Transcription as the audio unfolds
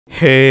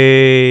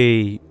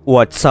Hey,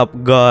 what's up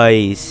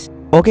guys?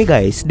 Oke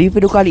guys, di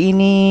video kali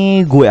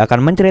ini gue akan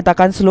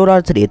menceritakan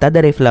seluruh cerita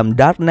dari film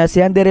Darkness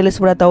yang dirilis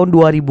pada tahun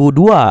 2002.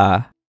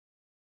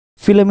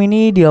 Film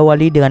ini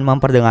diawali dengan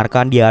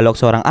memperdengarkan dialog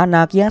seorang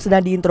anak yang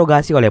sedang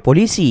diinterogasi oleh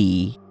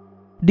polisi.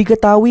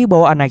 Diketahui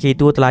bahwa anak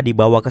itu telah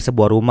dibawa ke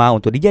sebuah rumah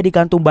untuk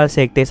dijadikan tumbal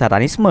sekte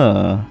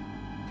satanisme.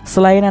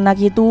 Selain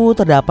anak itu,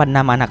 terdapat 6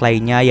 anak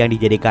lainnya yang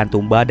dijadikan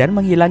tumbal dan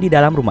menghilang di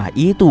dalam rumah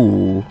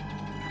itu.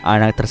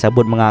 Anak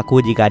tersebut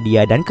mengaku jika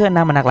dia dan ke-6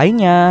 anak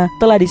lainnya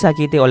telah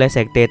disakiti oleh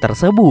sekte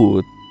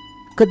tersebut.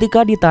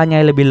 Ketika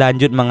ditanya lebih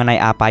lanjut mengenai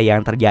apa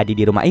yang terjadi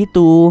di rumah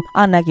itu,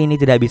 anak ini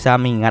tidak bisa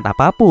mengingat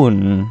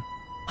apapun.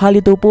 Hal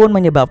itu pun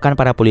menyebabkan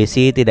para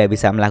polisi tidak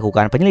bisa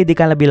melakukan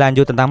penyelidikan lebih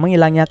lanjut tentang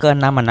menghilangnya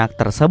ke-6 anak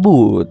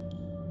tersebut.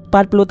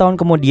 40 tahun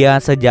kemudian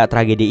sejak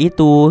tragedi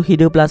itu,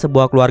 hiduplah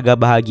sebuah keluarga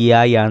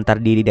bahagia yang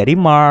terdiri dari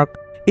Mark,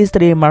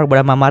 istri Mark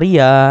bernama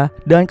Maria,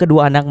 dan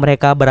kedua anak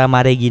mereka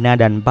bernama Regina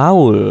dan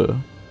Paul.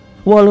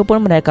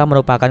 Walaupun mereka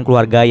merupakan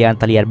keluarga yang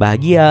terlihat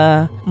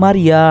bahagia,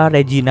 Maria,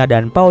 Regina,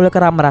 dan Paul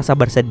kerap merasa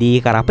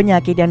bersedih karena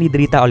penyakit yang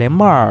diderita oleh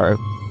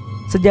Mark.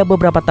 Sejak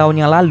beberapa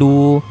tahun yang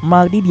lalu,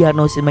 Mark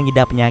didiagnosis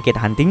mengidap penyakit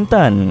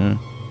Huntington.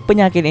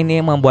 Penyakit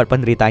ini membuat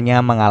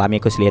penderitanya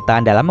mengalami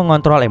kesulitan dalam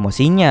mengontrol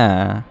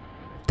emosinya.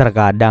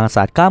 Terkadang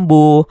saat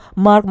kambuh,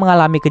 Mark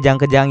mengalami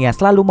kejang-kejang yang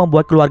selalu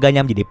membuat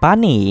keluarganya menjadi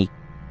panik.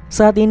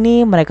 Saat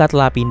ini mereka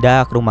telah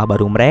pindah ke rumah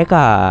baru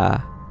mereka.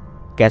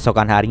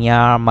 Keesokan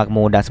harinya, Mark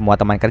mengundang semua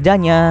teman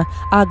kerjanya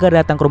agar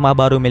datang ke rumah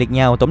baru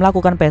miliknya untuk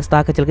melakukan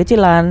pesta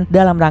kecil-kecilan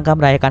dalam rangka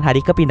merayakan hari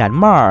kepindahan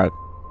Mark.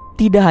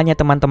 Tidak hanya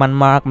teman-teman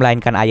Mark,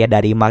 melainkan ayah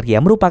dari Mark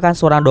yang merupakan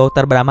seorang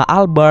dokter bernama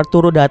Albert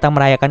turut datang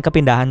merayakan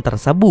kepindahan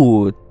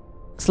tersebut.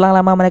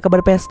 Setelah lama mereka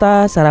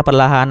berpesta, secara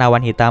perlahan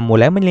awan hitam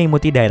mulai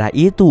menyelimuti daerah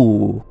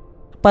itu.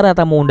 Para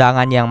tamu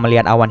undangan yang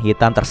melihat awan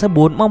hitam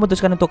tersebut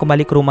memutuskan untuk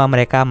kembali ke rumah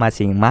mereka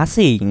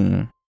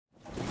masing-masing.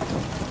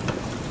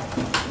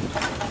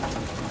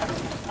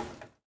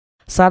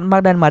 Saat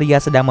Mark dan Maria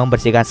sedang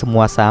membersihkan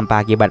semua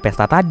sampah akibat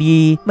pesta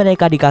tadi,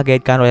 mereka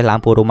dikagetkan oleh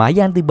lampu rumah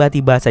yang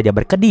tiba-tiba saja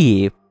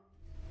berkedip.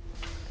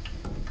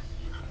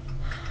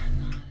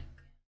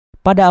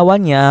 Pada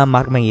awalnya,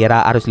 Mark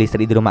mengira arus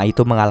listrik di rumah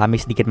itu mengalami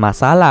sedikit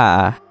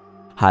masalah.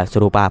 Hal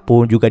serupa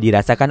pun juga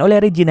dirasakan oleh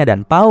Regina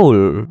dan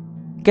Paul.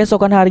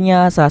 Keesokan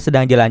harinya, saat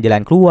sedang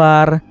jalan-jalan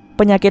keluar,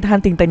 penyakit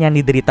Huntington yang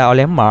diderita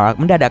oleh Mark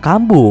mendadak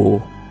kambuh.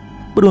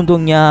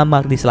 Beruntungnya,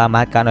 Mark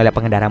diselamatkan oleh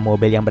pengendara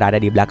mobil yang berada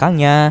di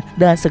belakangnya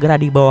dan segera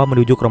dibawa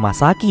menuju ke rumah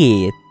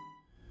sakit.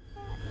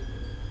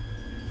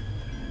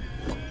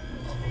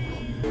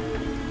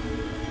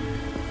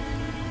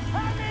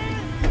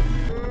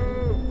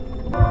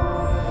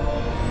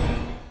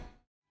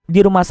 Di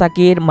rumah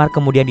sakit, Mark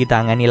kemudian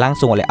ditangani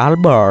langsung oleh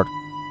Albert.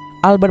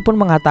 Albert pun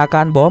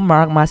mengatakan bahwa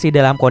Mark masih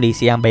dalam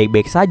kondisi yang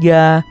baik-baik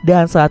saja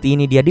dan saat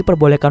ini dia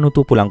diperbolehkan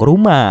untuk pulang ke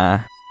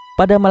rumah.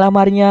 Pada malam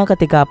harinya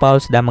ketika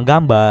Paul sedang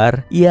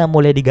menggambar, ia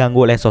mulai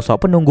diganggu oleh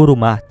sosok penunggu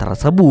rumah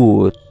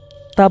tersebut.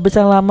 Tak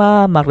berselang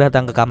lama, Mark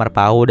datang ke kamar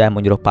Paul dan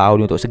menyuruh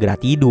Paul untuk segera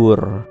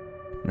tidur.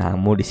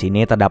 Namun di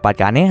sini terdapat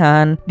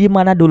keanehan, di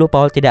mana dulu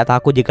Paul tidak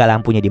takut jika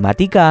lampunya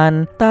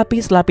dimatikan, tapi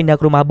setelah pindah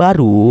ke rumah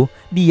baru,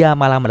 dia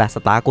malah merasa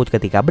takut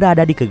ketika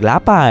berada di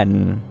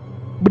kegelapan.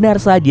 Benar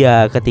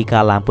saja, ketika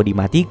lampu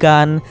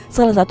dimatikan,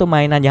 salah satu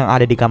mainan yang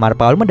ada di kamar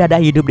Paul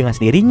mendadak hidup dengan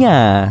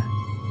sendirinya.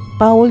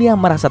 Paul yang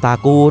merasa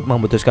takut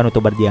memutuskan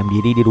untuk berdiam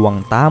diri di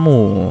ruang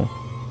tamu.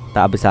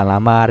 Tak berselang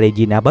lama,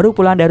 Regina baru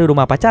pulang dari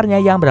rumah pacarnya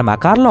yang bernama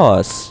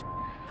Carlos.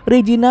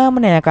 Regina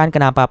menanyakan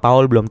kenapa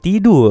Paul belum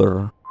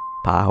tidur.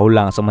 Paul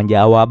langsung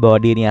menjawab bahwa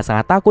dirinya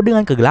sangat takut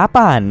dengan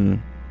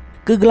kegelapan.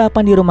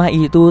 Kegelapan di rumah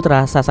itu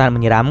terasa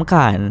sangat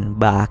menyeramkan.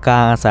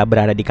 Bahkan saat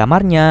berada di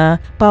kamarnya,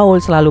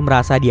 Paul selalu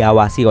merasa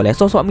diawasi oleh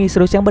sosok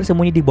misterius yang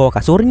bersembunyi di bawah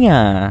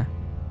kasurnya.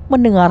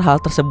 Mendengar hal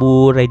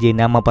tersebut,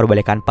 Regina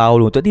memperbolehkan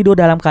Paul untuk tidur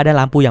dalam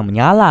keadaan lampu yang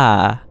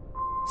menyala.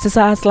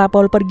 Sesaat setelah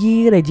Paul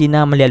pergi,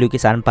 Regina melihat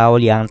lukisan Paul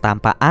yang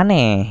tampak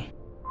aneh.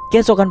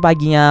 Keesokan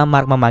paginya,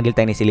 Mark memanggil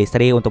teknisi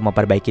listrik untuk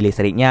memperbaiki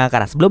listriknya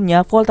karena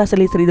sebelumnya voltase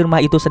listrik di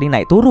rumah itu sering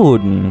naik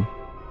turun.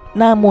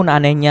 Namun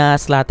anehnya,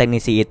 setelah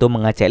teknisi itu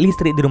mengecek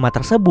listrik di rumah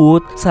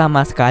tersebut,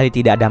 sama sekali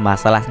tidak ada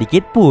masalah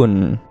sedikit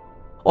pun.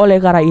 Oleh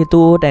karena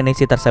itu,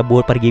 teknisi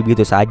tersebut pergi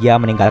begitu saja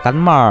meninggalkan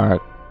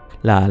Mark.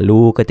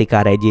 Lalu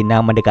ketika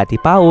Regina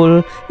mendekati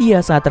Paul,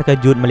 ia sangat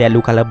terkejut melihat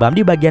luka lebam di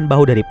bagian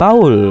bahu dari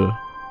Paul.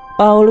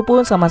 Paul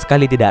pun sama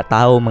sekali tidak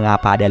tahu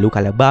mengapa ada luka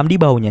lebam di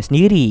bahunya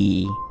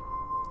sendiri.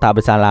 Tak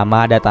berselang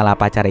lama datanglah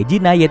pacar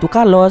Regina yaitu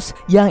Carlos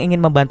yang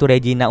ingin membantu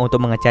Regina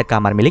untuk mengecat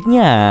kamar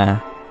miliknya.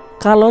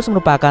 Carlos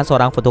merupakan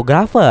seorang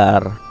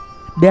fotografer.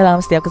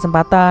 Dalam setiap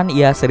kesempatan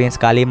ia sering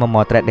sekali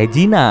memotret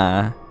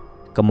Regina.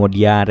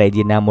 Kemudian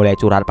Regina mulai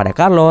curhat pada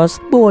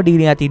Carlos bahwa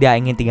dirinya tidak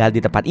ingin tinggal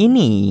di tempat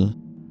ini.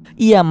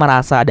 Ia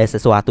merasa ada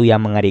sesuatu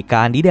yang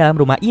mengerikan di dalam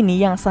rumah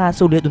ini yang sangat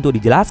sulit untuk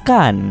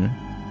dijelaskan.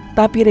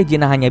 Tapi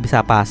Regina hanya bisa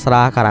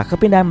pasrah karena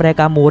kepindahan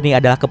mereka murni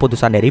adalah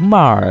keputusan dari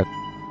Mark.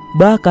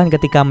 Bahkan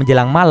ketika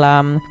menjelang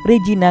malam,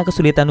 Regina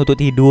kesulitan untuk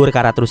tidur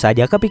karena terus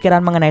saja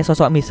kepikiran mengenai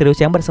sosok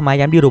misterius yang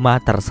bersemayam di rumah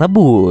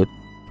tersebut.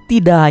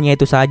 Tidak hanya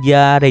itu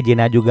saja,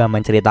 Regina juga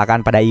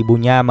menceritakan pada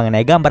ibunya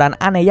mengenai gambaran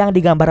aneh yang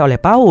digambar oleh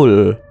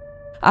Paul.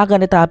 Akan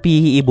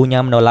tetapi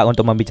ibunya menolak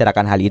untuk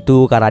membicarakan hal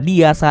itu karena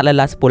dia sangat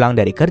lelah sepulang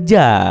dari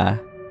kerja.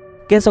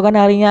 Keesokan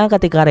harinya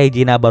ketika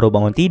Regina baru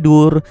bangun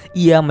tidur,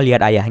 ia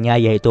melihat ayahnya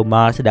yaitu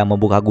Mark sedang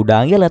membuka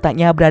gudang yang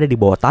letaknya berada di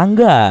bawah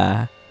tangga.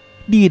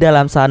 Di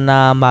dalam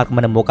sana, Mark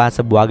menemukan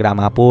sebuah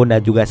gramafon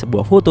dan juga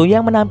sebuah foto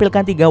yang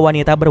menampilkan 3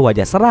 wanita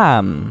berwajah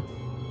seram.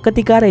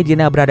 Ketika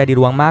Regina berada di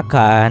ruang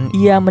makan,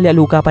 ia melihat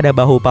luka pada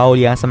bahu Paul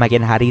yang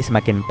semakin hari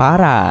semakin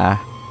parah.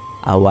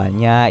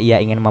 Awalnya,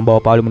 ia ingin membawa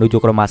Paul menuju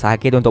ke rumah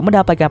sakit untuk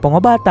mendapatkan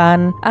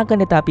pengobatan, akan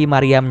tetapi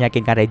Maria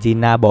meyakinkan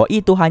Regina bahwa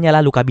itu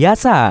hanyalah luka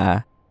biasa.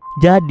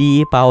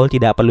 Jadi, Paul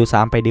tidak perlu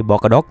sampai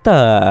dibawa ke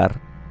dokter.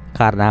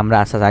 Karena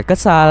merasa sangat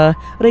kesal,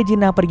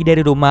 Regina pergi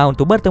dari rumah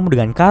untuk bertemu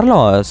dengan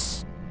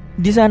Carlos.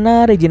 Di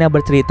sana, Regina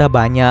bercerita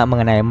banyak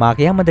mengenai Mark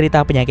yang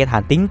menderita penyakit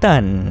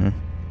Huntington.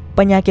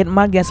 Penyakit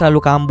Mark yang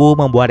selalu kambuh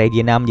membuat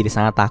Regina menjadi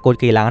sangat takut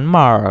kehilangan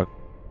Mark.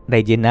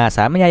 Regina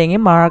sangat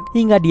menyayangi Mark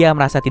hingga dia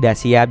merasa tidak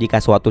siap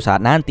jika suatu saat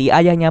nanti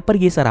ayahnya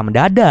pergi secara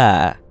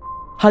mendadak.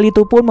 Hal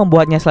itu pun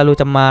membuatnya selalu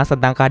cemas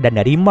tentang keadaan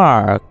dari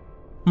Mark.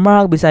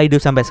 Mark bisa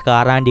hidup sampai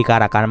sekarang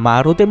dikarenakan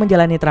Mark rutin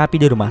menjalani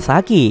terapi di rumah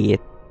sakit.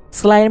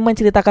 Selain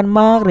menceritakan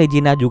Mark,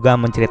 Regina juga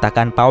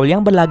menceritakan Paul yang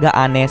berlagak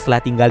aneh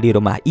setelah tinggal di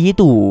rumah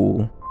itu.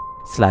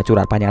 Setelah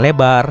curhat panjang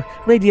lebar,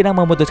 Regina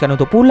memutuskan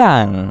untuk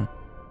pulang.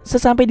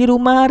 Sesampai di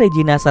rumah,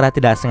 Regina secara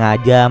tidak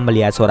sengaja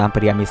melihat seorang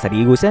pria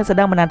misterius yang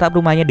sedang menatap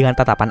rumahnya dengan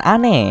tatapan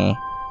aneh.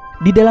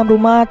 Di dalam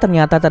rumah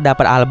ternyata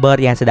terdapat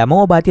Albert yang sedang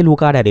mengobati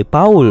luka dari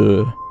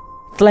Paul.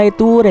 Setelah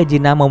itu,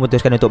 Regina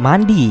memutuskan untuk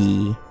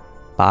mandi.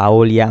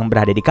 Paul yang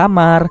berada di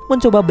kamar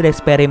mencoba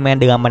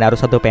bereksperimen dengan menaruh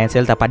satu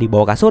pensil tepat di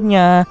bawah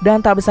kasurnya, dan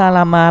tak bisa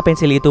lama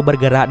pensil itu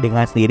bergerak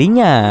dengan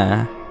sendirinya.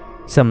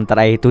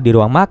 Sementara itu di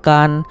ruang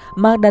makan,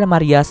 Mark dan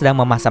Maria sedang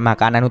memasak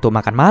makanan untuk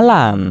makan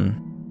malam.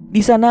 Di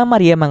sana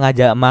Maria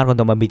mengajak Mark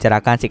untuk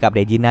membicarakan sikap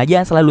Regina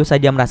yang selalu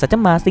saja merasa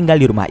cemas tinggal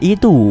di rumah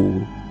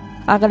itu.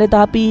 Akan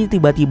tetapi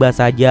tiba-tiba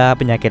saja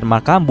penyakit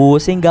Mark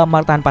kambuh sehingga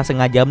Mark tanpa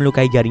sengaja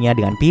melukai jarinya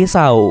dengan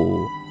pisau.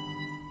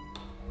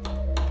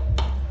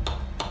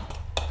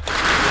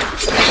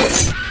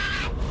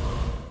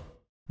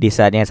 Di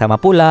saat yang sama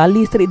pula,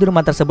 listrik di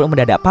rumah tersebut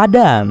mendadak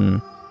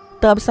padam.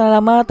 Tak bisa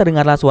lama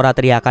terdengarlah suara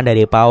teriakan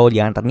dari Paul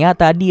yang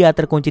ternyata dia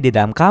terkunci di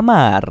dalam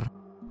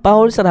kamar.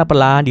 Paul secara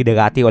perlahan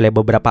didekati oleh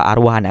beberapa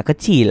arwah anak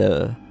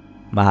kecil.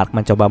 Mark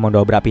mencoba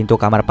mendobrak pintu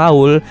kamar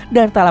Paul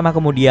dan tak lama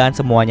kemudian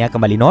semuanya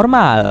kembali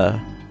normal.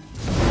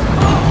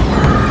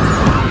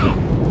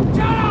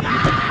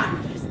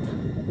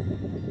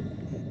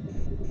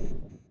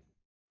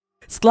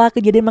 Setelah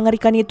kejadian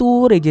mengerikan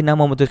itu, Regina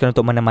memutuskan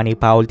untuk menemani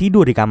Paul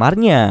tidur di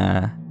kamarnya.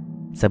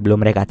 Sebelum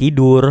mereka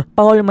tidur,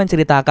 Paul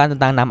menceritakan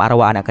tentang 6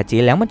 arwah anak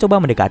kecil yang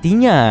mencoba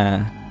mendekatinya.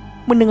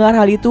 Mendengar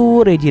hal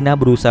itu, Regina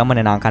berusaha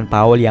menenangkan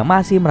Paul yang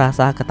masih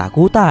merasa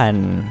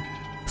ketakutan.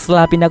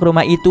 Setelah pindah ke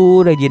rumah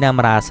itu, Regina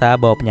merasa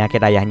bahwa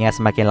penyakit ayahnya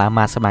semakin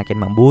lama semakin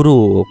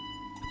memburuk.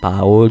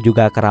 Paul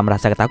juga kerap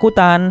merasa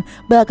ketakutan,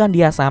 bahkan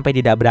dia sampai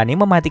tidak berani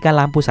mematikan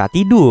lampu saat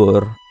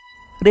tidur.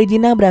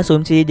 Regina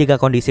berasumsi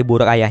jika kondisi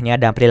buruk ayahnya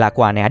dan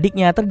perilaku aneh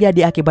adiknya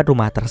terjadi akibat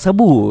rumah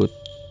tersebut.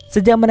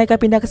 Sejak mereka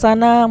pindah ke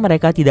sana,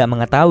 mereka tidak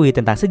mengetahui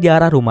tentang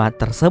sejarah rumah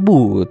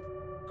tersebut.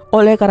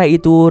 Oleh karena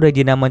itu,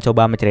 Regina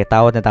mencoba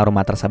menceritakan tentang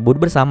rumah tersebut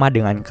bersama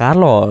dengan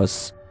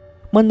Carlos.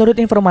 Menurut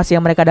informasi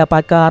yang mereka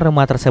dapatkan,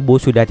 rumah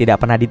tersebut sudah tidak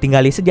pernah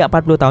ditinggali sejak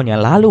 40 tahun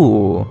yang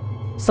lalu.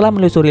 Setelah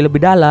menelusuri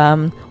lebih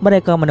dalam,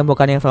 mereka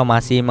menemukan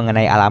informasi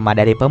mengenai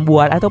alamat dari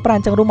pembuat atau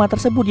perancang rumah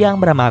tersebut yang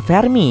bernama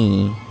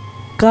Fermi.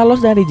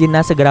 Carlos dan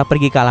Regina segera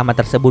pergi ke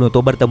alamat tersebut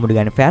untuk bertemu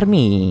dengan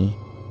Fermi.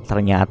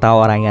 Ternyata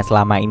orang yang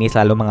selama ini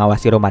selalu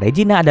mengawasi rumah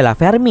Regina adalah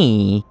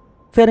Fermi.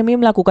 Fermi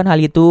melakukan hal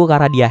itu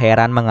karena dia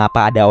heran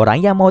mengapa ada orang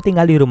yang mau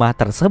tinggal di rumah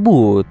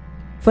tersebut.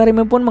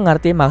 Fermi pun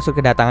mengerti maksud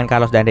kedatangan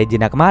Carlos dan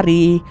Regina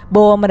kemari,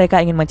 bahwa mereka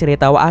ingin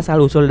menceritakan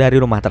asal-usul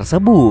dari rumah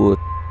tersebut.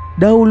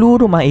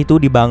 Dahulu rumah itu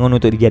dibangun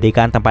untuk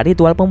dijadikan tempat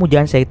ritual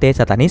pemujaan sekte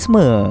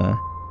satanisme.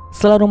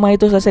 Setelah rumah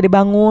itu selesai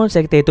dibangun,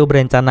 sekte itu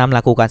berencana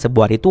melakukan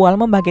sebuah ritual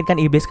membangkitkan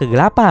iblis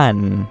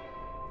kegelapan.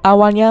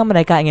 Awalnya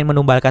mereka ingin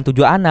menumbalkan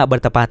 7 anak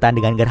bertepatan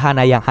dengan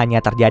gerhana yang hanya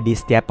terjadi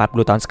setiap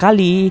 40 tahun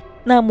sekali.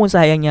 Namun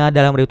sayangnya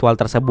dalam ritual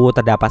tersebut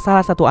terdapat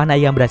salah satu anak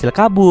yang berhasil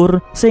kabur,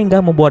 sehingga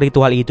membuat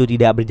ritual itu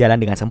tidak berjalan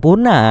dengan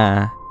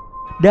sempurna.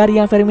 Dari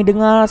yang Fermi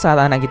dengar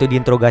saat anak itu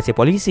diinterogasi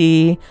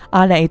polisi,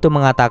 anak itu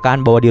mengatakan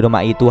bahwa di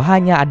rumah itu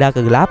hanya ada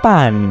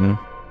kegelapan.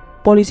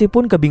 Polisi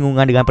pun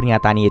kebingungan dengan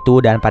pernyataan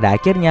itu dan pada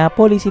akhirnya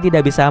polisi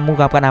tidak bisa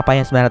mengungkapkan apa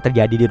yang sebenarnya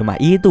terjadi di rumah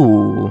itu.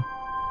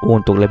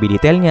 Untuk lebih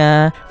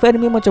detailnya,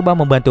 Fermi mencoba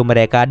membantu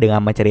mereka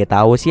dengan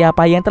menceritakan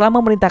siapa yang telah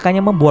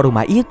memerintahkannya membuat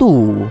rumah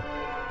itu.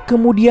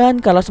 Kemudian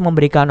Carlos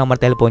memberikan nomor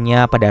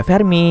teleponnya pada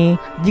Fermi.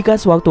 Jika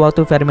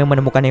sewaktu-waktu Fermi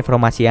menemukan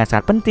informasi yang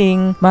sangat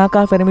penting,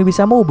 maka Fermi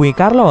bisa menghubungi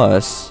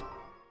Carlos.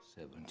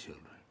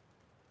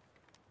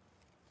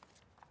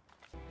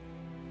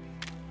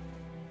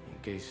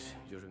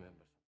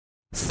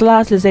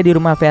 Setelah selesai di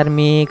rumah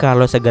Fermi,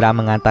 Carlos segera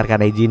mengantarkan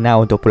Regina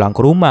untuk pulang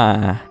ke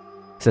rumah.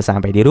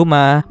 Sesampai di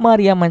rumah,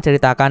 Maria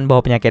menceritakan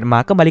bahwa penyakit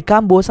Mark kembali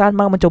kambuh saat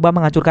Mark mencoba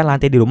menghancurkan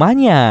lantai di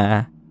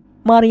rumahnya.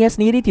 Maria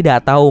sendiri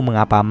tidak tahu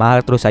mengapa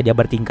Mark terus saja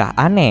bertingkah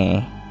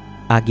aneh.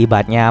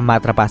 Akibatnya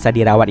Mark terpaksa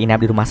dirawat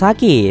inap di rumah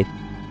sakit.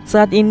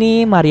 Saat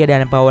ini Maria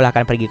dan Paul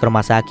akan pergi ke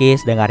rumah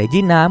sakit, sedangkan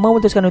Regina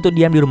memutuskan untuk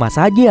diam di rumah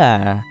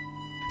saja.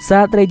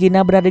 Saat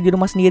Regina berada di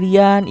rumah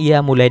sendirian, ia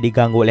mulai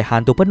diganggu oleh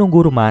hantu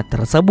penunggu rumah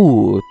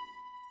tersebut.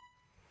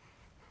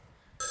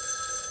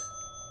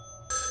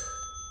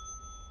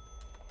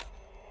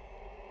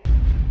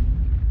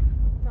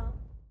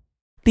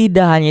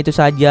 Tidak hanya itu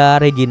saja,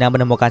 Regina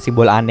menemukan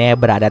simbol aneh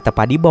berada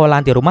tepat di bawah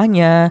lantai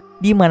rumahnya,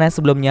 di mana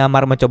sebelumnya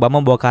Mark mencoba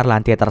membongkar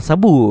lantai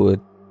tersebut.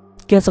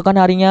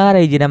 Keesokan harinya,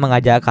 Regina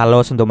mengajak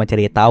Carlos untuk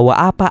mencari tahu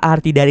apa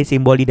arti dari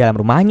simbol di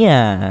dalam rumahnya.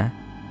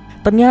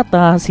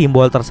 Ternyata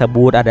simbol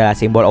tersebut adalah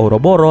simbol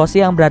Ouroboros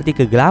yang berarti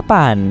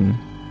kegelapan.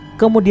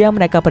 Kemudian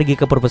mereka pergi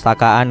ke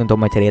perpustakaan untuk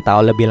mencari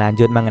tahu lebih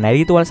lanjut mengenai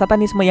ritual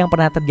satanisme yang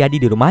pernah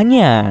terjadi di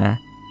rumahnya.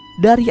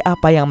 Dari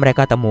apa yang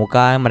mereka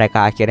temukan,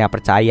 mereka akhirnya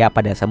percaya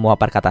pada semua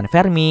perkataan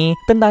Fermi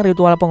tentang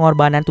ritual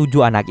pengorbanan 7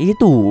 anak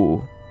itu.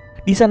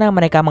 Di sana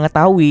mereka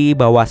mengetahui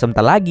bahwa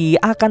sebentar lagi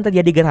akan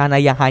terjadi gerhana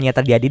yang hanya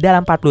terjadi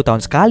dalam 40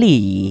 tahun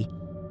sekali.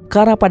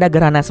 Karena pada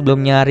gerhana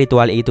sebelumnya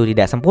ritual itu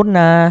tidak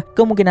sempurna,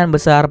 kemungkinan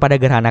besar pada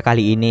gerhana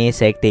kali ini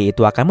sekte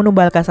itu akan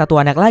menumbalkan 1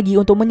 anak lagi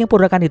untuk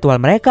menyempurnakan ritual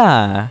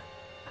mereka.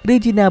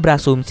 Regina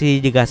berasumsi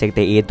jika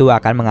sekte itu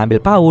akan mengambil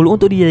Paul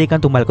untuk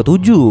dijadikan tumbal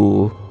ke-7.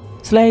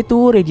 Setelah itu,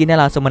 Regina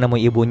langsung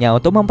menemui ibunya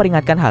untuk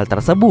memperingatkan hal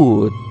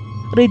tersebut.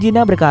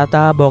 Regina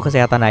berkata bahwa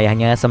kesehatan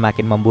ayahnya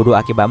semakin memburuk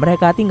akibat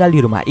mereka tinggal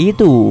di rumah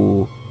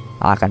itu.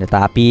 Akan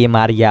tetapi,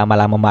 Maria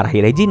malah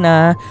memarahi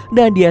Regina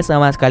dan dia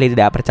sama sekali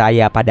tidak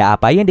percaya pada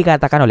apa yang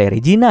dikatakan oleh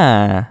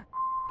Regina.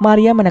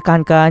 Maria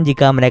menekankan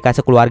jika mereka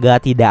sekeluarga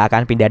tidak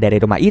akan pindah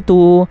dari rumah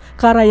itu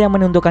karena yang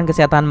menentukan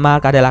kesehatan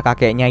Mark adalah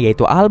kakeknya,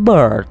 yaitu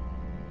Albert.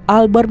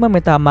 Albert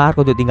meminta Mark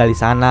untuk tinggal di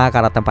sana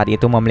karena tempat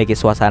itu memiliki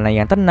suasana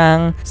yang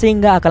tenang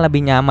sehingga akan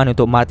lebih nyaman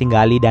untuk Mark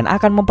tinggali dan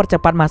akan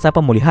mempercepat masa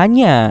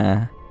pemulihannya.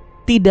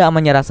 Tidak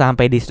menyerah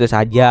sampai di situ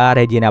saja,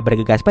 Regina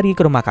bergegas pergi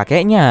ke rumah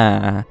kakeknya.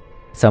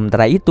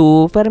 Sementara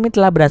itu, Fermi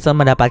telah berhasil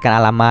mendapatkan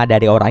alamat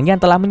dari orang yang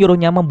telah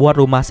menyuruhnya membuat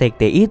rumah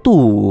sekte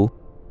itu.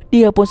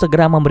 Dia pun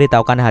segera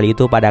memberitahukan hal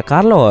itu pada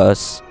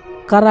Carlos.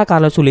 Karena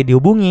Carlos sulit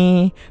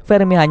dihubungi,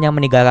 Fermi hanya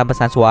meninggalkan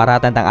pesan suara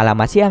tentang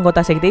alamat si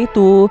anggota sekte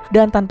itu.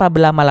 Dan tanpa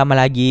berlama-lama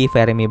lagi,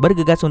 Fermi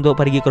bergegas untuk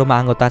pergi ke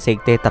rumah anggota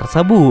sekte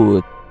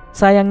tersebut.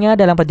 Sayangnya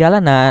dalam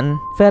perjalanan,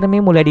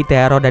 Fermi mulai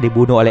diteror dan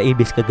dibunuh oleh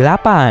iblis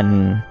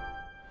kegelapan.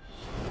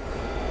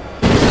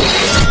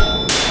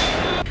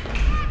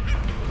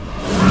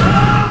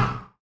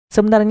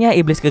 Sebenarnya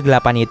iblis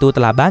kegelapan itu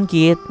telah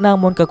bangkit,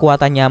 namun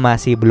kekuatannya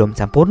masih belum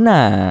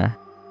sempurna.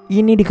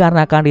 Ini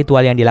dikarenakan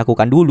ritual yang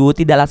dilakukan dulu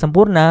tidaklah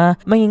sempurna,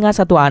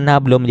 mengingat 1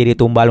 anak belum menjadi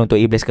tumbal untuk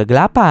iblis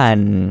kegelapan.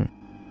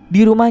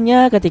 Di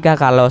rumahnya ketika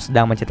Carlos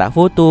sedang mencetak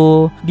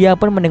foto, dia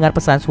pun mendengar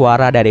pesan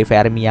suara dari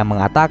Fermi yang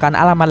mengatakan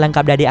alamat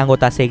lengkap dari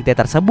anggota sekte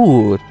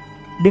tersebut.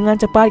 Dengan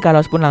cepat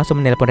Carlos pun langsung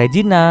menelpon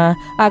Regina,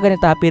 akan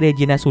tetapi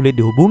Regina sulit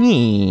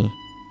dihubungi.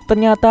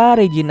 Ternyata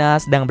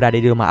Regina sedang berada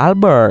di rumah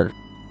Albert.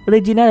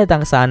 Regina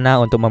datang ke sana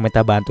untuk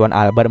meminta bantuan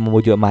Albert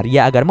membujuk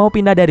Maria agar mau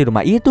pindah dari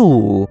rumah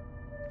itu.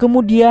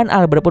 Kemudian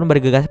Albert pun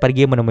bergegas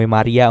pergi menemui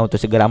Maria untuk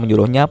segera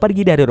menyuruhnya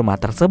pergi dari rumah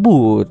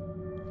tersebut.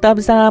 Tak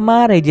bisa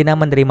lama, Regina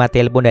menerima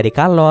telepon dari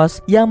Carlos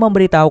yang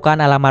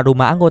memberitahukan alamat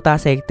rumah anggota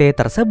sekte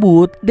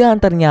tersebut, dan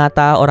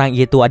ternyata orang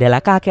itu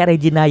adalah kakek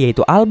Regina,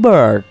 yaitu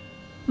Albert.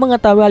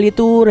 Mengetahui hal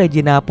itu,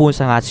 Regina pun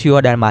sangat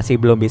syok dan masih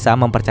belum bisa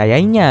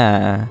mempercayainya.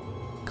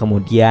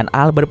 Kemudian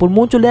Albert pun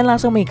muncul dan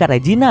langsung mengikat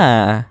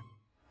Regina.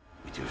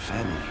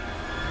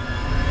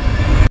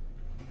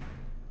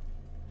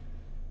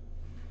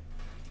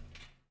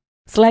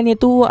 Selain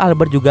itu,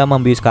 Albert juga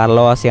membius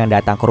Carlos yang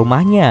datang ke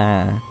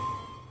rumahnya.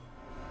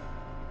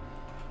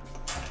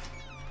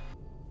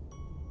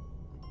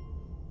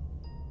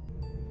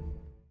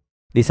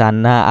 Di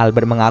sana,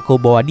 Albert mengaku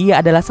bahwa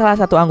dia adalah salah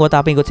satu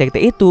anggota pengikut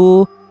sekte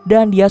itu,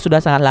 dan dia sudah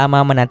sangat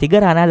lama menanti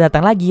gerhana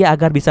datang lagi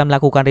agar bisa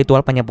melakukan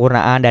ritual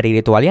penyempurnaan dari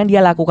ritual yang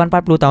dia lakukan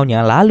 40 tahun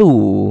yang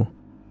lalu.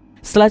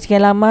 Setelah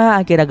sekian lama,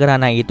 akhirnya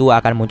gerhana itu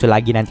akan muncul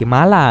lagi nanti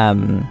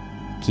malam.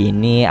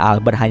 Kini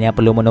Albert hanya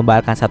perlu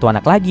menumbalkan 1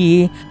 anak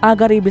lagi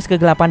agar iblis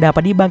kegelapan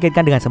dapat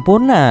dibangkitkan dengan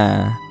sempurna.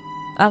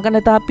 Akan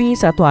tetapi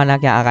 1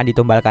 anak yang akan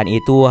ditumbalkan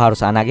itu harus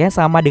anak yang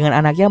sama dengan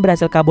anak yang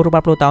berhasil kabur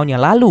 40 tahun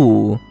yang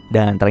lalu.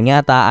 Dan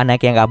ternyata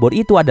anak yang kabur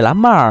itu adalah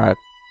Mark.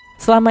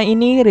 Selama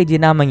ini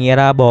Regina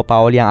mengira bahwa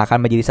Paul yang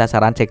akan menjadi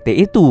sasaran sekte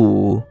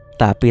itu.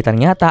 Tapi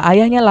ternyata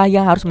ayahnya lah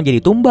yang harus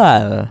menjadi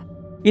tumbal.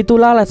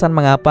 Itulah alasan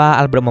mengapa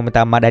Albert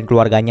meminta Mark dan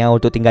keluarganya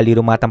untuk tinggal di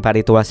rumah tempat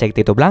ritual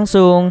sekte itu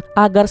berlangsung,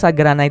 agar saat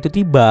gerhana itu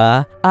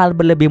tiba,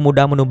 Albert lebih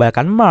mudah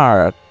menumbalkan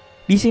Mark.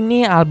 Di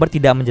sini Albert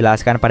tidak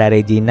menjelaskan pada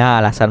Regina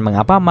alasan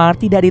mengapa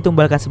Mark tidak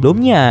ditumbalkan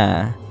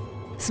sebelumnya.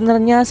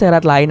 Sebenarnya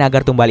syarat lain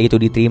agar tumbal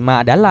itu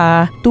diterima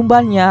adalah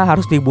tumbalnya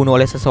harus dibunuh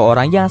oleh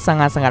seseorang yang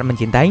sangat-sangat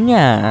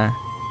mencintainya.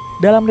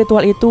 Dalam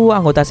ritual itu,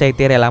 anggota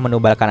sekte rela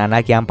menubalkan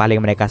anak yang paling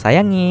mereka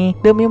sayangi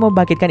demi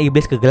membangkitkan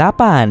iblis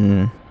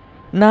kegelapan.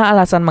 Nah,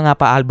 alasan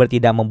mengapa Albert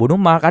tidak membunuh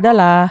Mark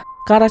adalah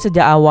karena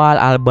sejak awal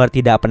Albert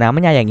tidak pernah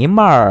menyayangi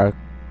Mark.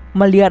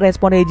 Melihat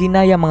respon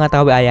Regina yang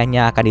mengetahui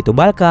ayahnya akan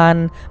ditumbalkan,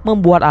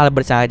 membuat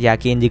Albert sangat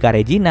yakin jika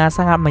Regina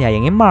sangat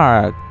menyayangi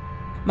Mark.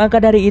 Maka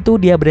dari itu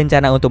dia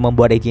berencana untuk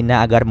membuat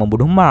Regina agar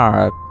membunuh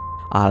Mark.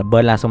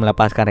 Albert langsung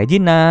melepaskan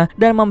Regina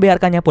dan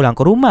membiarkannya pulang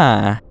ke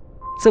rumah.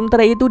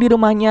 Sementara itu di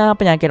rumahnya,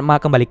 penyakit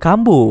Mark kembali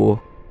kambuh.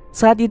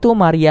 Saat itu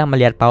Maria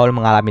melihat Paul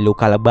mengalami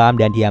luka lebam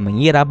dan dia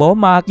mengira bahwa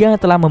Mark yang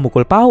telah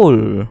memukul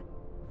Paul.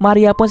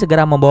 Maria pun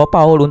segera membawa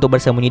Paul untuk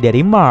bersembunyi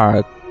dari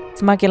Mark.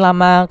 Semakin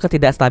lama,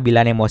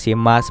 ketidakstabilan emosi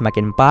Mark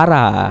semakin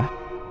parah.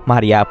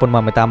 Maria pun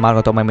meminta Mark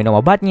untuk meminum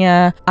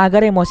obatnya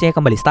agar emosinya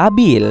kembali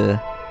stabil.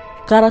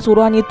 Karena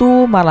suruhan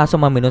itu, Mark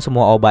langsung meminum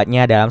semua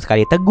obatnya dalam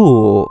sekali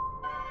teguk.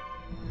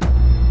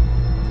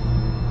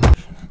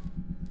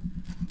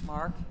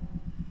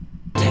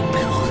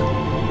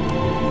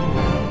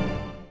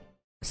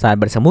 Saat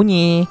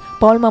bersembunyi,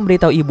 Paul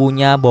memberitahu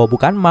ibunya bahwa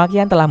bukan Mark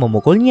yang telah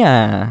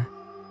memukulnya.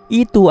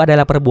 Itu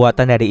adalah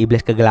perbuatan dari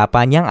iblis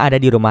kegelapan yang ada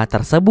di rumah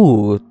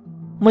tersebut.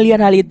 Melihat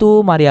hal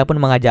itu, Maria pun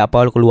mengajak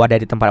Paul keluar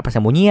dari tempat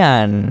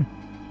persembunyian.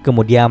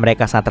 Kemudian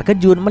mereka sangat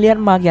terkejut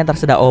melihat Mark yang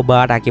tersedak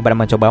obat akibat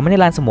mencoba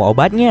menelan semua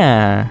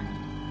obatnya.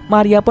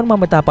 Maria pun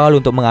meminta Paul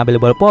untuk mengambil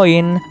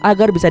ballpoint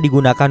agar bisa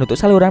digunakan untuk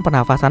saluran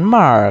pernafasan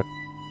Mark.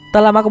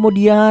 Tak lama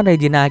kemudian,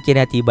 Regina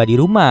akhirnya tiba di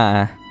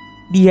rumah.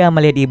 Dia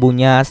melihat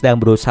ibunya sedang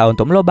berusaha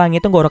untuk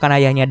melubangi tenggorokan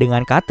ayahnya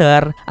dengan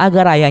cutter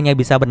agar ayahnya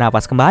bisa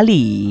bernapas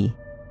kembali.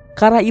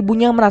 Karena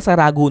ibunya merasa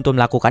ragu untuk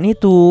melakukan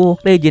itu,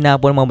 Regina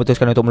pun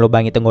memutuskan untuk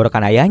melubangi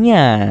tenggorokan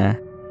ayahnya.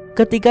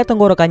 Ketika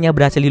tenggorokannya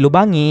berhasil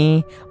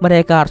dilubangi,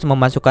 mereka harus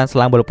memasukkan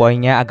selang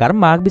ballpointnya agar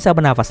Mark bisa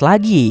bernafas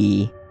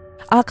lagi.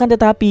 Akan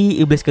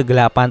tetapi, iblis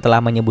kegelapan telah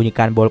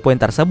menyembunyikan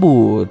ballpoint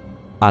tersebut.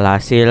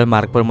 Alhasil,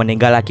 Mark pun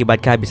meninggal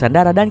akibat kehabisan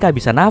darah dan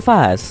kehabisan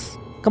nafas.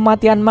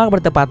 Kematian Mark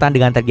bertepatan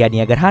dengan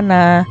terjadinya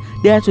gerhana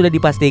dan sudah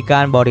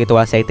dipastikan bahwa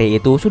ritual sekte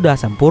itu sudah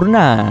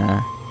sempurna.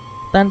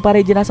 Tanpa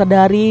Regina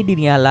sadari,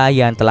 dirinya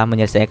yang telah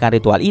menyelesaikan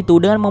ritual itu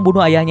dengan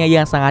membunuh ayahnya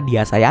yang sangat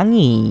dia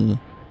sayangi.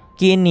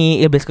 Kini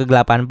iblis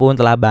kegelapan pun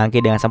telah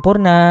bangkit dengan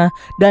sempurna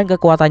dan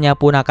kekuatannya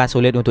pun akan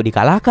sulit untuk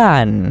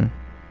dikalahkan.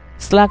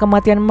 Setelah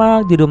kematian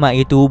Mark, di rumah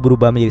itu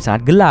berubah menjadi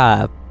sangat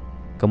gelap.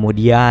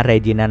 Kemudian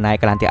Regina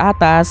naik ke lantai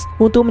atas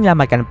untuk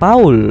menyelamatkan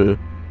Paul.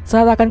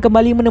 Saat akan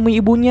kembali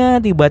menemui ibunya,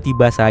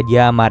 tiba-tiba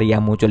saja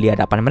Maria muncul di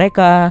hadapan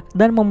mereka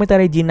dan meminta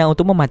Regina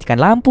untuk mematikan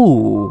lampu.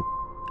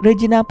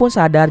 Regina pun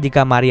sadar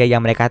jika Maria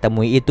yang mereka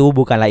temui itu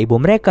bukanlah ibu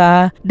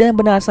mereka, dan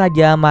benar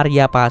saja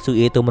Maria palsu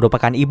itu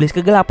merupakan iblis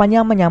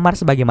kegelapan yang menyamar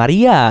sebagai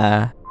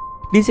Maria.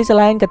 Di sisi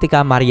lain,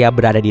 ketika Maria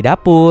berada di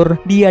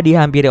dapur, dia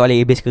dihampiri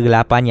oleh iblis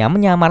kegelapan yang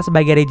menyamar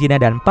sebagai Regina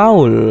dan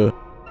Paul.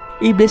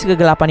 Iblis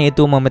kegelapan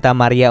itu meminta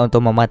Maria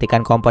untuk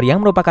mematikan kompor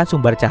yang merupakan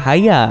sumber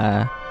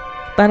cahaya.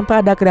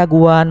 Tanpa ada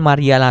keraguan,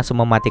 Maria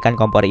langsung mematikan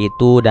kompor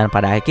itu dan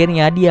pada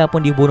akhirnya dia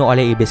pun dibunuh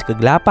oleh iblis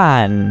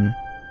kegelapan.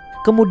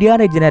 Kemudian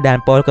Regina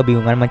dan Paul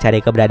kebingungan mencari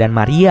keberadaan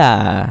Maria.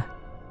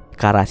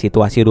 Karena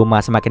situasi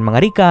rumah semakin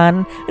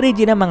mengerikan,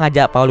 Regina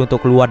mengajak Paul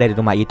untuk keluar dari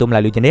rumah itu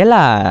melalui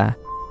jendela.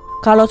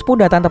 Carlos pun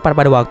datang tepat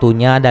pada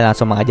waktunya dan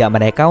langsung mengajak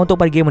mereka untuk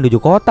pergi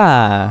menuju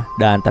kota.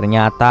 Dan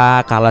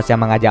ternyata Carlos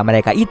yang mengajak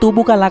mereka itu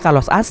bukanlah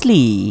Carlos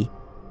asli.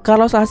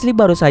 Carlos asli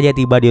baru saja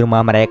tiba di rumah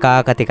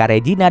mereka ketika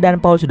Regina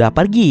dan Paul sudah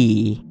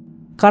pergi.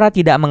 Karena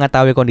tidak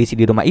mengetahui kondisi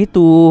di rumah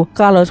itu,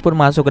 Carlos pun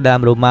masuk ke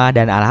dalam rumah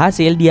dan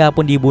alhasil dia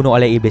pun dibunuh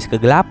oleh iblis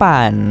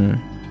kegelapan.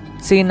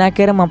 Scene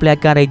akhir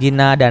memperlihatkan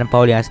Regina dan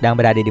Paul yang sedang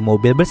berada di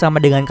mobil bersama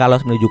dengan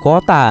Carlos menuju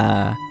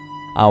kota.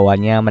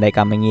 Awalnya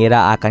mereka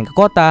mengira akan ke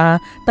kota,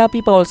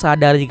 tapi Paul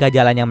sadar jika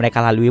jalan yang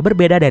mereka lalui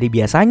berbeda dari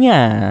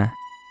biasanya.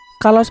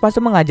 Carlos pasti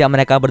mengajak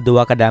mereka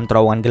berdua ke dalam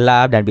terowongan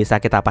gelap dan bisa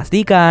kita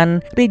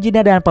pastikan Regina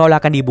dan Paul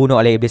akan dibunuh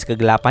oleh iblis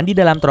kegelapan di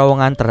dalam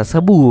terowongan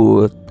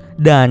tersebut.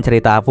 Dan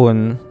cerita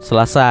pun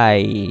selesai.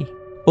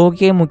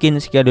 Oke,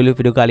 mungkin sekian dulu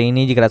video kali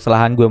ini. Jika ada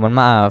kesalahan gue mohon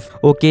maaf.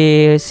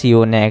 Oke, see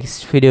you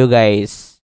next video guys.